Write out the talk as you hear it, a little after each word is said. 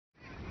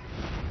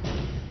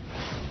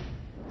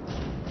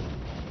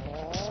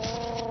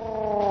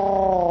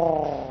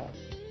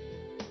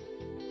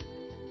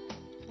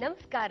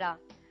ನಮಸ್ಕಾರ.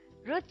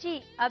 ರುಚಿ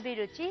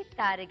ಅಭಿರುಚಿ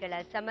ತಾರೆಗಳ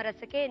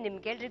ಸಮರಸಕ್ಕೆ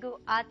ನಿಮ್ಗೆಲ್ರಿಗೂ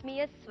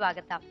ಆತ್ಮೀಯ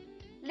ಸ್ವಾಗತ.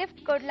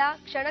 ಲಿಫ್ಟ್ ಕೊಡ್ಲಾ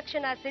ಕ್ಷಣ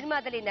ಕ್ಷಣ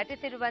ಸಿನಿಮಾದಲ್ಲಿ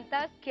ನಟಿಸಿರುವಂತ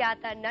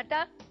ಖ್ಯಾತ ನಟ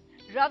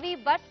ರವಿ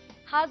ಭಟ್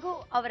ಹಾಗೂ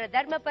ಅವರ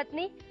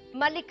ಧರ್ಮಪತ್ನಿ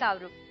ಮಲ್ಲಿಕಾ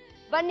ಅವರು.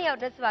 ಬನ್ನಿ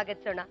ಅವ್ರನ್ನ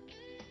ಸ್ವಾಗತಿಸೋಣ.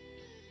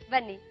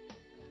 ಬನ್ನಿ.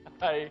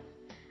 Hi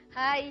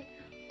hi.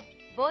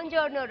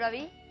 Buongiorno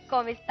Ravi,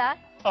 come sta?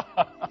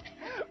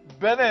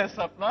 Bene,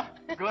 Sapna.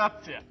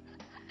 Grazie.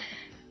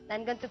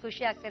 ನನ್ಗಂತೂ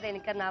ಖುಷಿ ಆಗ್ತದೆ,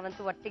 ಏನಕ್ಕೆ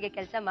ನಾವಂತೂ ಒಟ್ಟಿಗೆ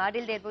ಕೆಲಸ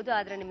ಮಾಡಿಲ್ದೇ ಇರ್ಬೋದು,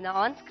 ಆದ್ರೆ ನಿಮ್ನ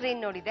ಆನ್ ಸ್ಕ್ರೀನ್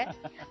ನೋಡಿದೆ.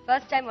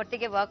 ಫಸ್ಟ್ ಟೈಮ್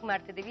ಒಟ್ಟಿಗೆ ವರ್ಕ್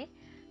ಮಾಡ್ತಿದೀವಿ.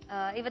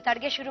 ಇವತ್ತು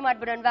ಅಡ್ಗೆ ಶುರು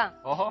ಮಾಡ್ಬಿಡೋಣವಾ?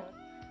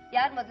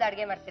 ಯಾರು ಮೊದ್ಲು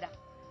ಅಡ್ಗೆ ಮಾಡ್ತೀರಾ?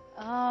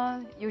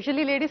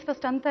 ಯೂಶಲಿ ಲೇಡೀಸ್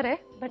ಫಸ್ಟ್ ಅಂತಾರೆ,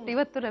 ಬಟ್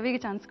ಇವತ್ತು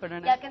ರವಿಗೆ ಚಾನ್ಸ್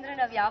ಕೊಡೋಣ. ಯಾಕಂದ್ರೆ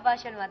ನಾವ್ ಯಾವ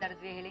ಭಾಷೆಯಲ್ಲಿ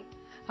ಮಾತಾಡಿದ್ವಿ ಹೇಳಿ?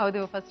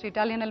 ಹೌದು, ಫಸ್ಟ್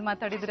ಇಟಾಲಿಯನ್ ಅಲ್ಲಿ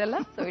ಮಾತಾಡಿದ್ರಲ್ಲ,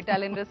 ಸೊ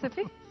ಇಟಾಲಿಯನ್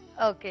ರೆಸಿಪಿ.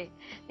 ಓಕೆ,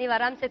 ನೀವು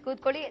ಆರಾಮ್ಸೆ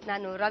ಕೂತ್ಕೊಳ್ಳಿ,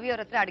 ನಾನು ರವಿ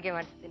ಅವ್ರ ಹತ್ರ ಅಡ್ಗೆ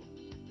ಮಾಡಿಸ್ತೀನಿ.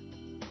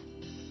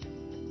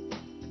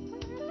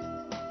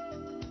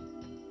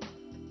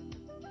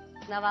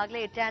 ನಾವಾಗ್ಲೇ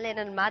ಇಟಾಲಿಯನ್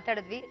ಅಲ್ಲಿ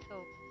ಮಾತಾಡಿದ್ವಿ, ಸೊ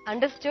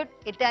ಅಂಡರ್ಸ್ಟುಡ್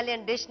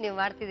ಇಟಾಲಿಯನ್ ಡಿಶ್ ನೀವು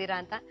ಮಾಡ್ತಿದ್ದೀರಾ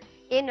ಅಂತ.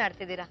 ಏನ್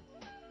ಮಾಡ್ತಿದ್ದೀರಾ?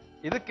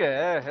 ಇದಕ್ಕೆ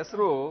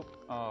ಹೆಸರು,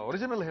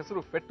 ಒರಿಜಿನಲ್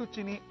ಹೆಸರು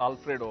ಫೆಟ್ಟುಚಿನಿ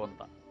ಆಲ್ಫ್ರೆಡೋ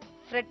ಅಂತ.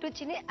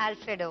 ಫೆಟ್ಟುಚಿನಿ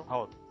ಆಲ್ಫ್ರೆಡೋ.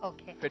 ಹೌದು,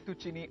 ಓಕೆ.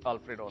 ಫೆಟ್ಟುಚಿನಿ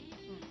ಆಲ್ಫ್ರೆಡೋ ಅಂತ.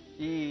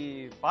 ಈ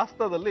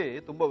ಪಾಸ್ತಾದಲ್ಲಿ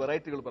ತುಂಬಾ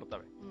ವೆರೈಟಿಗಳು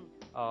ಬರ್ತವೆ.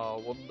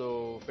 ಒಂದು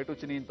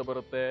ಫೆಟುಚಿನಿ ಅಂತ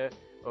ಬರುತ್ತೆ,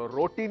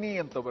 ರೋಟಿನಿ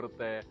ಅಂತ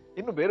ಬರುತ್ತೆ,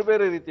 ಇನ್ನು ಬೇರೆ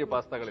ಬೇರೆ ರೀತಿಯ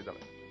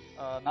ಪಾಸ್ತಾಗಳಿದಾವೆ.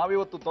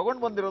 ನಾವಿವತ್ತು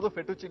ತಗೊಂಡ್ ಬಂದಿರೋದು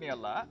ಫೆಟುಚಿನಿ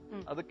ಅಲ್ಲ,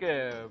 ಅದಕ್ಕೆ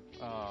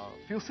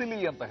ಫ್ಯೂಸಿಲಿ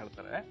ಅಂತ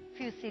ಹೇಳ್ತಾರೆ.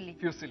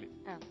 ಫ್ಯೂಸಿಲಿ.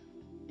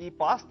 ಈ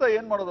ಪಾಸ್ತಾ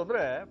ಏನ್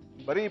ಮಾಡೋದಂದ್ರೆ,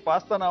 ಬರೀ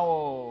ಪಾಸ್ತಾ ನಾವು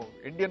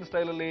ಇಂಡಿಯನ್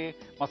ಸ್ಟೈಲ್ ಅಲ್ಲಿ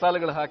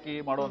ಮಸಾಲೆಗಳು ಹಾಕಿ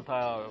ಮಾಡುವಂತಹ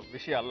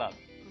ವಿಷಯ ಅಲ್ಲ.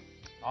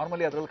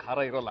 ನಾರ್ಮಲಿ ಅದ್ರಲ್ಲಿ ಖಾರ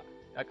ಇರೋಲ್ಲ,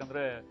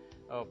 ಯಾಕಂದ್ರೆ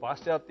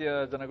ಪಾಶ್ಚಾತ್ಯ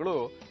ಜನಗಳು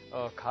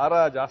ಖಾರ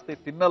ಜಾಸ್ತಿ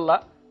ತಿನ್ನಲ್ಲ.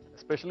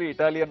 ಎಸ್ಪೆಷಲಿ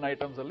ಇಟಾಲಿಯನ್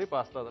ಐಟಮ್ಸ್ ಅಲ್ಲಿ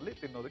ಪಾಸ್ತಾದಲ್ಲಿ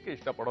ತಿನ್ನೋದಕ್ಕೆ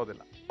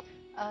ಇಷ್ಟಪಡೋದಿಲ್ಲ.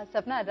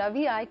 ಸಪ್ನಾ,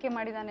 ರವಿ ಆಯ್ಕೆ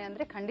ಮಾಡಿದಾನೆ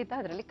ಅಂದ್ರೆ ಖಂಡಿತ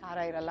ಅದರಲ್ಲಿ ಖಾರ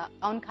ಇರಲ್ಲ,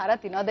 ಅವ್ನ್ ಖಾರ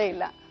ತಿನ್ನೋದೇ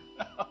ಇಲ್ಲ.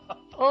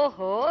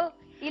 ಓಹೋ,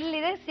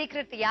 ಇಲ್ಲಿದೆ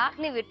ಸೀಕ್ರೆಟ್, ಯಾಕೆ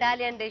ನೀವು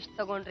ಇಟಾಲಿಯನ್ ಡಿಶ್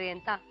ತಗೊಂಡ್ರಿ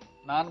ಅಂತ.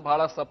 ನಾನ್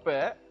ಬಹಳ ಸಪ್ಪೆ,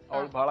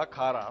 ಅವಳು ಬಹಳ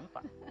ಖಾರ ಅಂತ.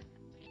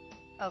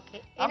 ಓಕೆ,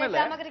 ಏನೇನ್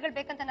ಸಾಮಗ್ರಿಗಳು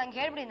ಬೇಕಂತ ನಂಗೆ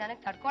ಹೇಳ್ಬಿಡಿ,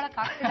 ನನಗೆ ತಡ್ಕೊಳಕ್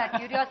ಆಗ್ತಿಲ್ಲ,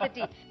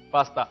 curiosity.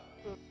 Pasta,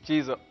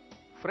 cheese,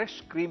 fresh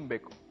cream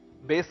ಬೇಕು,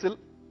 ಬೇಸಿಲ್,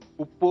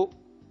 ಉಪ್ಪು,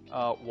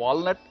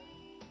 ವಾಲ್ನಟ್,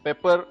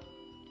 ಪೆಪ್ಪರ್,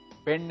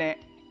 ಬೆಣ್ಣೆ,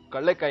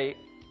 ಕಳ್ಳೆಕಾಯಿ,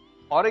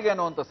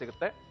 ಆರಿಗ್ಯಾನೋ ಅಂತ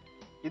ಸಿಗುತ್ತೆ.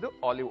 ಇದು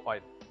ಆಲಿವ್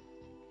ಆಯಿಲ್.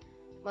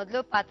 ಮೊದಲು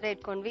ಪಾತ್ರೆ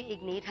ಇಟ್ಕೊಂಡ್ವಿ,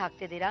 ಈಗ ನೀರ್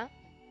ಹಾಕ್ತಿದ್ದೀರಾ?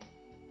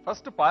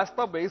 ಫಸ್ಟ್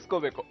ಪಾಸ್ತಾ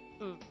ಬೇಯಿಸ್ಕೋಬೇಕು.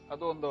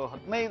 ಅದು ಒಂದು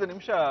 15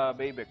 ನಿಮಿಷ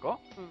ಬೇಯಬೇಕು.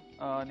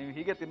 ನೀವು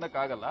ಹೀಗೆ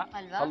ತಿನ್ನಕ್ಕಾಗಲ್ಲ,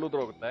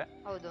 ಹಲ್ಲುದ್ರೋಗುತ್ತೆ.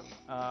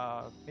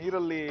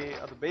 ನೀರಲ್ಲಿ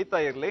ಅದು ಬೇಯ್ತಾ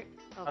ಇರ್ಲಿ,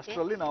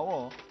 ಅಷ್ಟರಲ್ಲಿ ನಾವು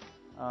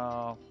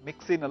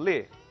ಮಿಕ್ಸಿನಲ್ಲಿ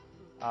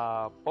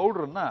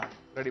ಪೌಡ್ರನ್ನ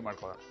ರೆಡಿ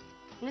ಮಾಡ್ಕೊಳ್ಳೋಣ.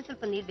 ಇನ್ನೂ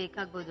ಸ್ವಲ್ಪ ನೀರ್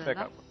ಬೇಕಾಗ್ಬೋದು.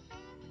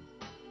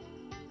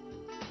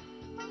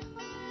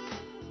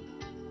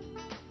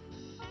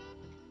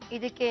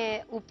 ಇದಕ್ಕೆ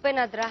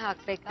ಉಪ್ಪೇನಾದ್ರ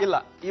ಹಾಕ್ಬೇಕಾ? ಇಲ್ಲ,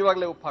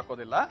 ಇವಾಗ್ಲೇ ಉಪ್ಪು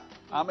ಹಾಕೋದಿಲ್ಲ.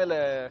 ಆಮೇಲೆ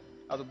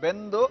ಅದು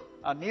ಬೆಂದು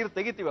ಆ ನೀರು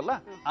ತೆಗಿತೀವಲ್ಲ,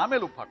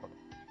 ಆಮೇಲೆ ಉಪ್ಪು ಹಾಕೋದು.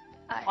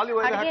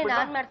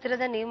 ನಾನ್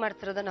ಮಾಡ್ತಿರೋದ ನೀವ್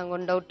ಮಾಡ್ತಿರೋದ?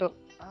 ನಂಗೊಂದು ಡೌಟ್.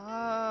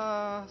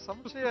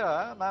 ಸಂಶಯ,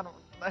 ನಾನು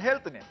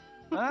ಹೇಳ್ತೀನಿ.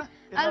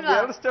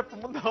 2 ಸ್ಟೆಪ್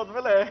ಮುಂದೆ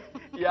ಹೋದ್ಮೇಲೆ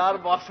ಯಾರು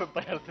ಬಾಸ್ ಅಂತ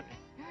ಹೇಳ್ತೀನಿ.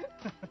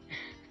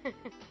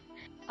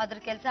 ಅದ್ರ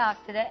ಕೆಲಸ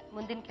ಆಗ್ತಿದೆ,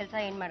 ಮುಂದಿನ ಕೆಲಸ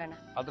ಏನ್ ಮಾಡೋಣ?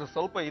 ಅದ್ರ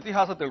ಸ್ವಲ್ಪ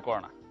ಇತಿಹಾಸ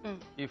ತಿಳ್ಕೊಳ್ಳೋಣ.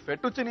 ಈ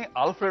ಫೆಟುಚಿನಿ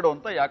ಆಲ್ಫ್ರೆಡೋ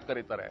ಅಂತ ಯಾಕೆ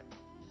ಕರೀತಾರೆ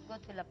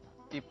ಗೊತ್ತಿಲ್ಲಪ್ಪ.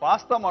 ಈ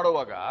ಪಾಸ್ತಾ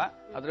ಮಾಡುವಾಗ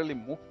ಅದರಲ್ಲಿ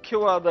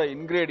ಮುಖ್ಯವಾದ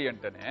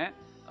ಇಂಗ್ರೀಡಿಯೆಂಟೇನೆ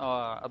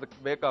ಅದಕ್ಕೆ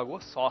ಬೇಕಾಗುವ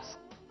ಸಾಸ್.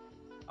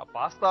 ಆ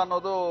ಪಾಸ್ತಾ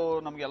ಅನ್ನೋದು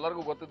ನಮ್ಗೆ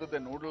ಎಲ್ಲರಿಗೂ ಗೊತ್ತಿದ್ದೆ,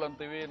 ನೂಡಲ್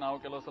ಅಂತೀವಿ ನಾವು,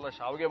 ಕೆಲವು ಸಲ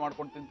ಶಾವಿಗೆ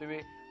ಮಾಡ್ಕೊಂಡು ತಿಂತೀವಿ,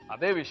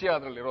 ಅದೇ ವಿಷಯ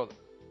ಅದರಲ್ಲಿ ಇರೋದು.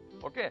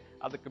 ಓಕೆ,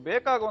 ಅದಕ್ಕೆ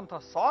ಬೇಕಾಗುವಂತಹ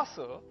ಸಾಸ್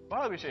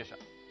ಬಹಳ ವಿಶೇಷ.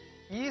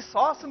 ಈ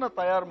ಸಾಸ್ನ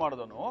ತಯಾರು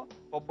ಮಾಡಿದನು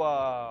ಒಬ್ಬ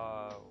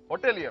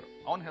ಹೋಟೆಲಿಯರ್,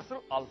 ಅವನ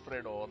ಹೆಸರು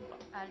ಆಲ್ಫ್ರೆಡೋ ಅಂತ.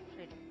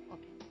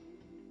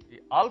 ಈ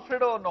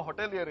ಆಲ್ಫ್ರೆಡೋ ಅನ್ನೋ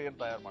ಹೋಟೆಲಿಯರ್ ಏನ್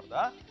ತಯಾರು ಮಾಡ್ದ,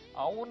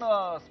 ಅವನ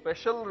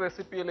ಸ್ಪೆಷಲ್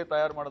ರೆಸಿಪಿಯಲ್ಲಿ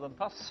ತಯಾರು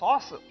ಮಾಡಿದಂತಹ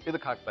ಸಾಸ್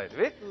ಇದಕ್ಕೆ ಹಾಕ್ತಾ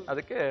ಇದ್ವಿ.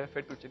 ಅದಕ್ಕೆ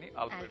ಫೆಟ್ಟುಚಿನಿ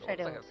ಆಲ್ಫ್ರೆಡೋ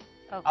ಅಂತ ಹೆಸರು.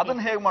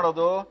 ಅದನ್ನ ಹೇಗ್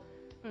ಮಾಡೋದು?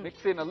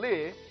 ಮಿಕ್ಸಿನಲ್ಲಿ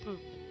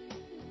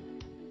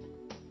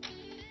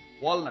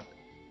ವಾಲ್ನಟ್,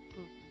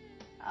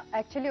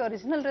 ಆಕ್ಚುಲಿ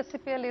ಒರಿಜಿನಲ್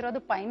ರೆಸಿಪಿಯಲ್ಲಿ ಇರೋದು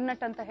ಪೈನ್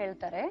ನಟ್ ಅಂತ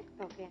ಹೇಳ್ತಾರೆ,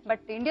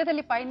 ಬಟ್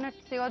ಇಂಡಿಯಾದಲ್ಲಿ ಪೈನ್ ನಟ್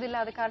ಸಿಗೋದಿಲ್ಲ.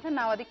 ಆದ ಕಾರಣ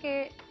ನಾವು ಅದಕ್ಕೆ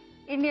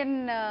ಇಂಡಿಯನ್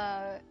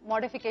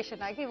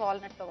ಮಾಡಿಫಿಕೇಶನ್ ಆಗಿ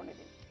ವಾಲ್ನಟ್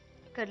ತಗೊಂಡಿದ್ದೀವಿ.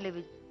 ಕಡಲೆ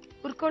ಬೀಜ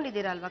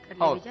ಹುರ್ಕೊಂಡಿದ್ದೀರಾ ಅಲ್ವಾ?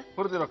 ಕಡಲೆ ಬೀಜ,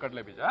 ಹುರಿದಿರೋ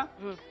ಕಡಲೆ ಬೀಜ.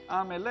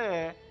 ಆಮೇಲೆ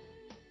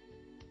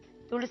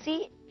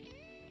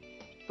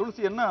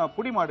ತುಳಸಿಯನ್ನ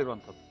ಪುಡಿ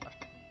ಮಾಡಿರುವಂಥದ್ದು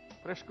ಅಷ್ಟೇ.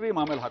 ಫ್ರೆಶ್ ಕ್ರೀಮ್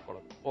ಆಮೇಲೆ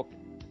ಹಾಕೊಳ್ಳೋದು. ಓಕೆ,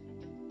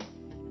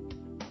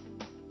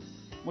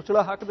 ಮುಚ್ಚಳ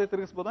ಹಾಕದೆ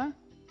ತಿರುಗಿಸ್ಬೋದಾ?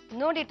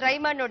 ನೋಡಿ, ಟ್ರೈ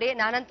ಮಾಡಿ ನೋಡಿ.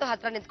 ನಾನಂತೂ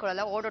ಹತ್ರ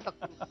ನಿಂತ್ಕೊಳ್ಳಲ್ಲ,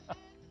 ಓಡೋಟೋಗ್ತೀನಿ.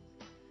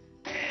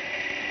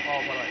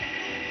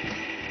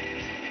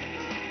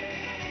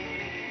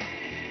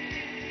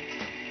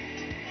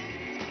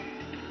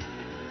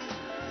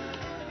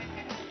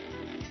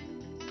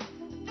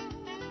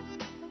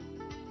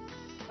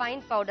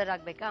 Fine powder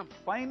ಆಗ್ಬೇಕಾ?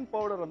 ಫೈನ್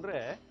ಪೌಡರ್ ಅಂದ್ರೆ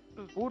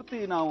ಪೂರ್ತಿ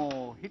ನಾವು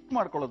ಹಿಟ್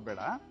ಮಾಡ್ಕೊಳ್ಳೋದು ಬೇಡ,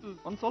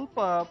 ಒಂದ್ ಸ್ವಲ್ಪ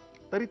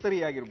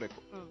ತರಿಯಾಗಿರ್ಬೇಕು.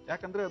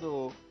 ಯಾಕಂದ್ರೆ ಅದು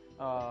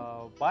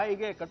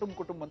ಬಾಯಿಗೆ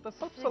ಕುಟುಂಬ ಅಂತ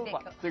ಸ್ವಲ್ಪ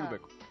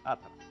ಸಿಗ್ಬೇಕು,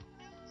 ಆತರ.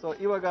 ಸೊ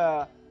ಇವಾಗ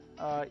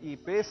ಈ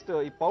ಪೇಸ್ಟ್,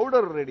 ಈ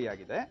ಪೌಡರ್ ರೆಡಿ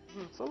ಆಗಿದೆ.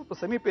 ಸ್ವಲ್ಪ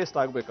ಸೆಮಿ ಪೇಸ್ಟ್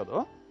ಆಗ್ಬೇಕದು,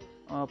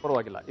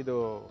 ಪರವಾಗಿಲ್ಲ, ಇದು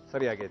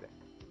ಸರಿಯಾಗಿದೆ.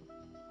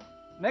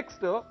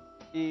 ನೆಕ್ಸ್ಟ್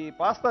ಈ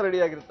ಪಾಸ್ತಾ ರೆಡಿ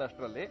ಆಗಿರುತ್ತೆ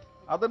ಅಷ್ಟರಲ್ಲಿ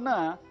ಅದನ್ನ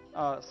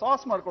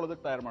ಸಾಸ್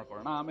ಮಾಡ್ಕೊಳ್ಳೋದಕ್ಕೆ ತಯಾರು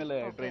ಮಾಡ್ಕೊಳ್ಳೋಣ, ಆಮೇಲೆ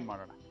ಡ್ರೈನ್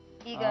ಮಾಡೋಣ.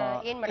 ಈಗ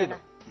ಏನ್ ಮಾಡೋಣ?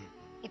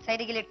 ಇದು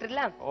ಸೈಡಿಗೆ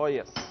ಇಟ್ಟಿರಲ್ಲ. ಓ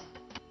ಎಸ್.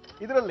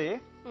 ಇದರಲ್ಲಿ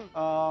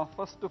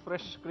first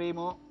fresh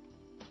cream.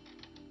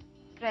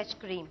 Fresh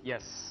cream.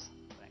 S,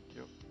 thank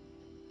you.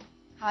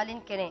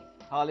 ಹಾಲಿನ ಕೆನೆ.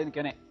 ಹಾಲಿನ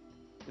ಕೆನೆ.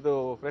 ಇದು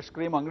ಫ್ರೆಶ್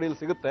ಕ್ರೀಮ್ ಅಂಗಡಿಯಲ್ಲಿ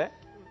ಸಿಗುತ್ತೆ,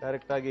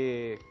 ಡೈರೆಕ್ಟ್ ಆಗಿ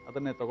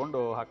ಅದನ್ನೇ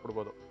ತಗೊಂಡು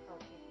ಹಾಕ್ಬಿಡ್ಬೋದು.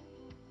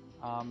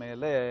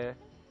 ಆಮೇಲೆ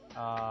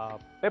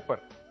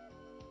ಪೆಪ್ಪರ್,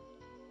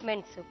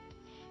 ಮೆಣಸು.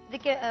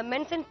 ಇದಕ್ಕೆ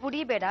ಮೆಣಸಿನ ಪುಡಿ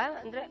ಬೇಡ,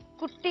 ಅಂದ್ರೆ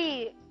ಕುಟ್ಟಿ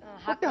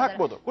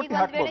ಹಾಕ್ಬೋದು.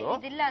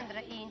 ಇದಿಲ್ಲ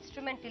ಅಂದ್ರೆ, ಈ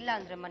ಇನ್ಸ್ಟ್ರೂಮೆಂಟ್ ಇಲ್ಲ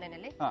ಅಂದ್ರೆ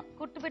ಮನೆಯಲ್ಲಿ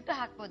ಕುಟ್ಟು ಬಿಟ್ಟು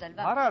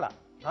ಹಾಕ್ಬೋದಲ್ವಾ?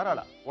 ಧಾರಾಳ.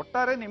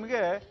 ಒಟ್ಟಾರೆ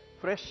ನಿಮಗೆ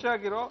ಫ್ರೆಶ್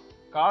ಆಗಿರೋ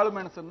ಕಾಳು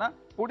ಮೆಣಸನ್ನ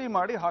ಪುಡಿ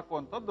ಮಾಡಿ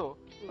ಹಾಕುವಂಥದ್ದು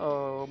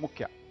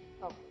ಮುಖ್ಯ.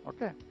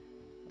 ಓಕೆ,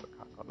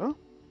 ಹಾಕೋದು.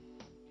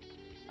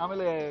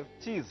 ಆಮೇಲೆ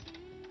ಚೀಸ್.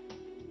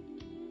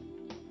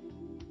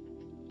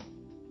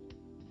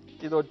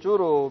 ಇದು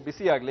ಚೂರು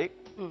ಬಿಸಿ ಆಗ್ಲಿ.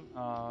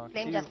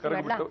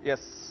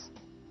 ಎಸ್,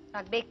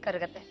 ಬೇಗ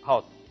ಕರಗತ್ತೆ.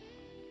 ಹೌದು.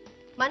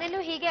 ಮನೇಲೂ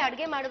ಹೀಗೆ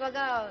ಅಡ್ಗೆ ಮಾಡುವಾಗ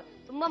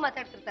ತುಂಬಾ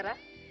ಮಾತಾಡ್ತಿರ್ತಾರ?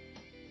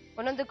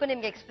 ಒಂದೊಂದಕ್ಕೂ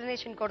ನಿಮ್ಗೆ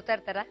ಎಕ್ಸ್ಪ್ಲನೇಷನ್ ಕೊಡ್ತಾ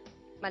ಇರ್ತಾರ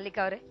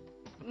ಮಲ್ಲಿಕಾ ಅವರೇ?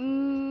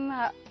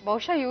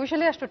 ಬಹುಶಃ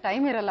ಯೂಶಲಿ ಅಷ್ಟು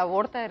ಟೈಮ್ ಇರಲ್ಲ,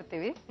 ಓಡ್ತಾ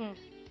ಇರ್ತೀವಿ.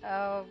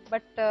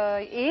 ಬಟ್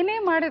ಏನೇ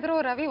ಮಾಡಿದ್ರು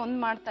ರವಿ ಒಂದ್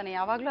ಮಾಡ್ತಾನೆ,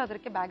 ಯಾವಾಗ್ಲೂ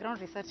ಅದಕ್ಕೆ ಬ್ಯಾಕ್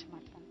ಗ್ರೌಂಡ್ ರಿಸರ್ಚ್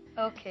ಮಾಡ್ತಾನೆ.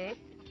 ಓಕೆ.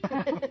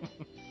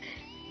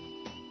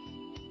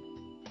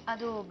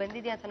 ಅದು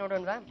ಬೆಂದಿದ್ಯಾ ಅಂತ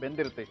ನೋಡೋಣವಾ?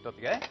 ಬೆಂದಿರುತ್ತೆ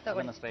ಇಷ್ಟೊತ್ತಿಗೆ,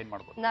 ಅದನ್ನ ಸ್ಟ್ರೈನ್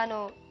ಮಾಡ್ಬೋದು. ನಾನು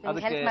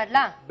ಹೆಲ್ಪ್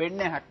ಮಾಡ್ಲಾ?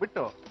 ಬೆಣ್ಣೆ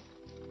ಹಾಕ್ಬಿಟ್ಟು.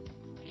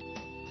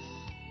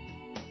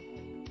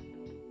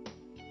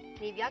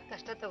 ನೀವ್ ಯಾಕೆ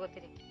ಕಷ್ಟ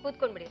ತಗೋತೀರಿ?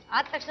 ಕೂತ್ಕೊಂಡ್ಬಿಡಿ,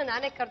 ಆದ ತಕ್ಷಣ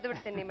ನಾನೇ ಕರೆದು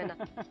ಬಿಡ್ತೇನೆ ನಿಮ್ಮನ್ನ.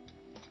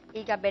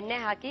 ಈಗ ಬೆಣ್ಣೆ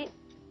ಹಾಕಿ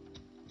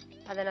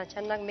ಅದನ್ನ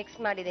ಚೆನ್ನಾಗಿ ಮಿಕ್ಸ್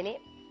ಮಾಡಿದೀನಿ.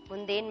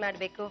 ಮುಂದೇನ್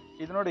ಮಾಡ್ಬೇಕು?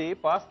 ಇದು ನೋಡಿ,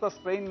 ಪಾಸ್ತಾ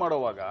ಸ್ಟ್ರೈನ್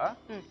ಮಾಡುವಾಗ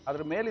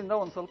ಅದ್ರ ಮೇಲಿಂದ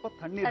ಒಂದ್ ಸ್ವಲ್ಪ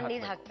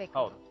ತಣ್ಣೀರ್ ಹಾಕ್ಬೇಕು.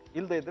 ಹೌದು,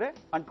 ಇಲ್ದೇ ಇದ್ರೆ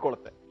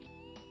ಅಂಟ್ಕೊಳುತ್ತೆ.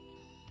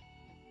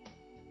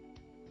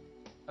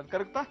 ಅದ್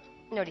ಕರಗ್ತಾ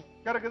ನೋಡಿ.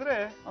 ಕರಗಿದ್ರೆ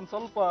ಒಂದ್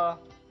ಸ್ವಲ್ಪ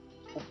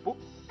ಉಪ್ಪು,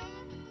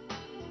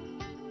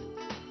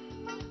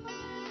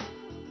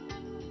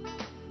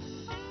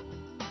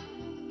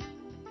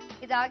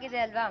 ಇದಾಗಿದೆ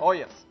ಅಲ್ವಾ? ಓ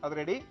ಎಸ್, ಅದು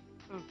ರೆಡಿ.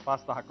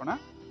 ಪಾಸ್ತಾ ಹಾಕೋಣ.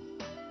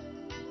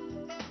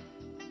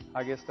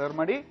 ಹಾಗೆ ಸ್ಟರ್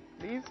ಮಾಡಿ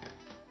ಪ್ಲೀಸ್.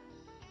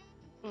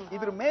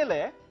 ಇದ್ರ ಮೇಲೆ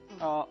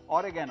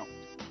ಆರೆಗ್ಯಾನೋ.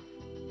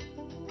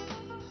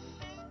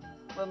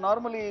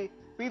 ನಾರ್ಮಲಿ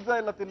ಪಿಜ್ಜಾ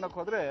ಎಲ್ಲ ತಿನ್ನಕ್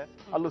ಹೋದ್ರೆ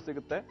ಅಲ್ಲೂ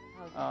ಸಿಗುತ್ತೆ,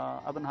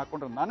 ಅದನ್ನ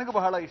ಹಾಕೊಂಡ್ರೆ ನನಗೆ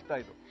ಬಹಳ ಇಷ್ಟ.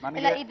 ಇದು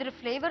ನನಗೆ ಇದ್ರ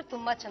ಫ್ಲೇವರ್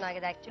ತುಂಬಾ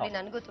ಚೆನ್ನಾಗಿದೆ. ಆಕ್ಚುಲಿ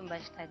ನನಗೂ ತುಂಬಾ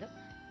ಇಷ್ಟ. ಇದು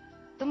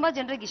ತುಂಬಾ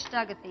ಜನರಿಗೆ ಇಷ್ಟ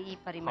ಆಗುತ್ತೆ ಈ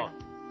ಪರಿಮಳ.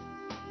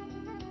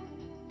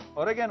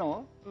 ಹೊರಗೇನು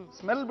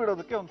ಸ್ಮೆಲ್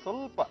ಬಿಡೋದಕ್ಕೆ ಒಂದ್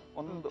ಸ್ವಲ್ಪ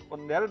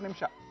ಒಂದೆರಡು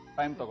ನಿಮಿಷ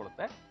ಟೈಮ್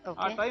ತಗೊಳುತ್ತೆ.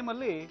 ಆ ಟೈಮ್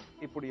ಅಲ್ಲಿ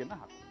ಈ ಪುಡಿಯನ್ನ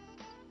ಹಾಕಿ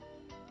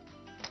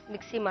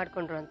ಮಿಕ್ಸಿ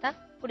ಮಾಡ್ಕೊಂಡ್ರು ಅಂತ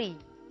ಪುಡಿ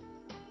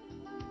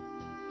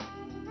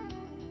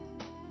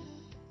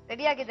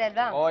ರೆಡಿ ಆಗಿದೆ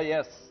ಅಲ್ವಾ? ಓ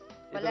ಎಸ್.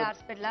 ಒಳ್ಳೆ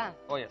ಆರಿಸ್ಬಿಡ್ಲಾ?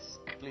 ಓ S,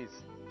 please.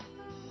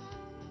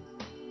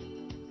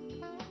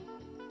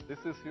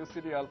 This is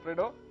ಫ್ಯೂಸಿಲಿ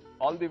Alfredo.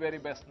 All the very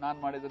best. ನಾನ್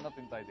ಮಾಡಿದ್ದನ್ನ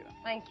ತಿಂತಾ ಇದ್ದೀರಾ.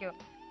 Thank you.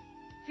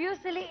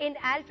 ಫ್ಯೂಸಿಲಿ in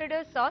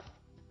Alfredo sauce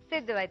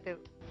ಸಿದ್ಧವಾಯ್ತು.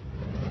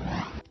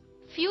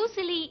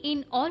 ಫ್ಯೂಸಿಲಿ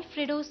in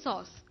Alfredo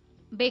sauce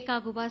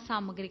ಬೇಕಾಗುವ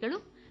ಸಾಮಗ್ರಿಗಳು: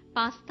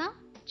 pasta,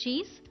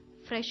 cheese,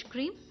 fresh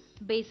cream,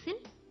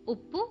 basil,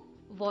 ಉಪ್ಪು,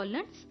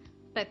 ವಾಲ್ನಟ್ಸ್,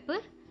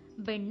 ಪೆಪ್ಪರ್,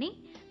 ಬೆಣ್ಣೆ,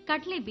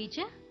 ಕಡಲೆ ಬೀಜ,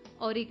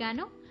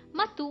 ಒರಿಗಾನೋ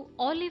ಮತ್ತು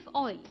ಆಲಿವ್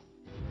ಆಯಿಲ್.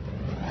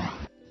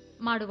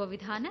 ಮಾಡುವ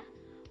ವಿಧಾನ: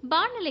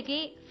 ಬಾಣಲೆಗೆ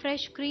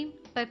ಫ್ರೆಶ್ ಕ್ರೀಮ್,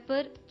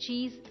 ಪೆಪ್ಪರ್,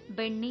 ಚೀಸ್,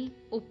 ಬೆಣ್ಣೆ,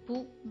 ಉಪ್ಪು,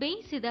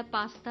 ಬೇಯಿಸಿದ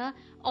ಪಾಸ್ತಾ,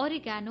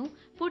 ಆರಿಗ್ಯಾನೋ,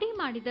 ಪುಡಿ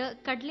ಮಾಡಿದ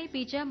ಕಡಲೆ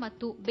ಬೀಜ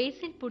ಮತ್ತು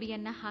ಬೇಸಿಲ್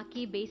ಪುಡಿಯನ್ನ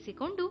ಹಾಕಿ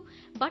ಬೇಯಿಸಿಕೊಂಡು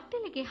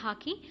ಬಟ್ಟಲಿಗೆ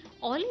ಹಾಕಿ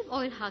ಆಲಿವ್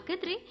ಆಯಿಲ್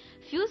ಹಾಕಿದ್ರೆ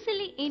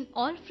ಫ್ಯೂಸಿಲಿ ಇನ್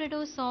ಆಲ್ಫ್ರೆಡೋ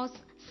ಸಾಸ್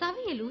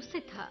ಸವಿಯಲು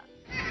ಸಿದ್ಧ.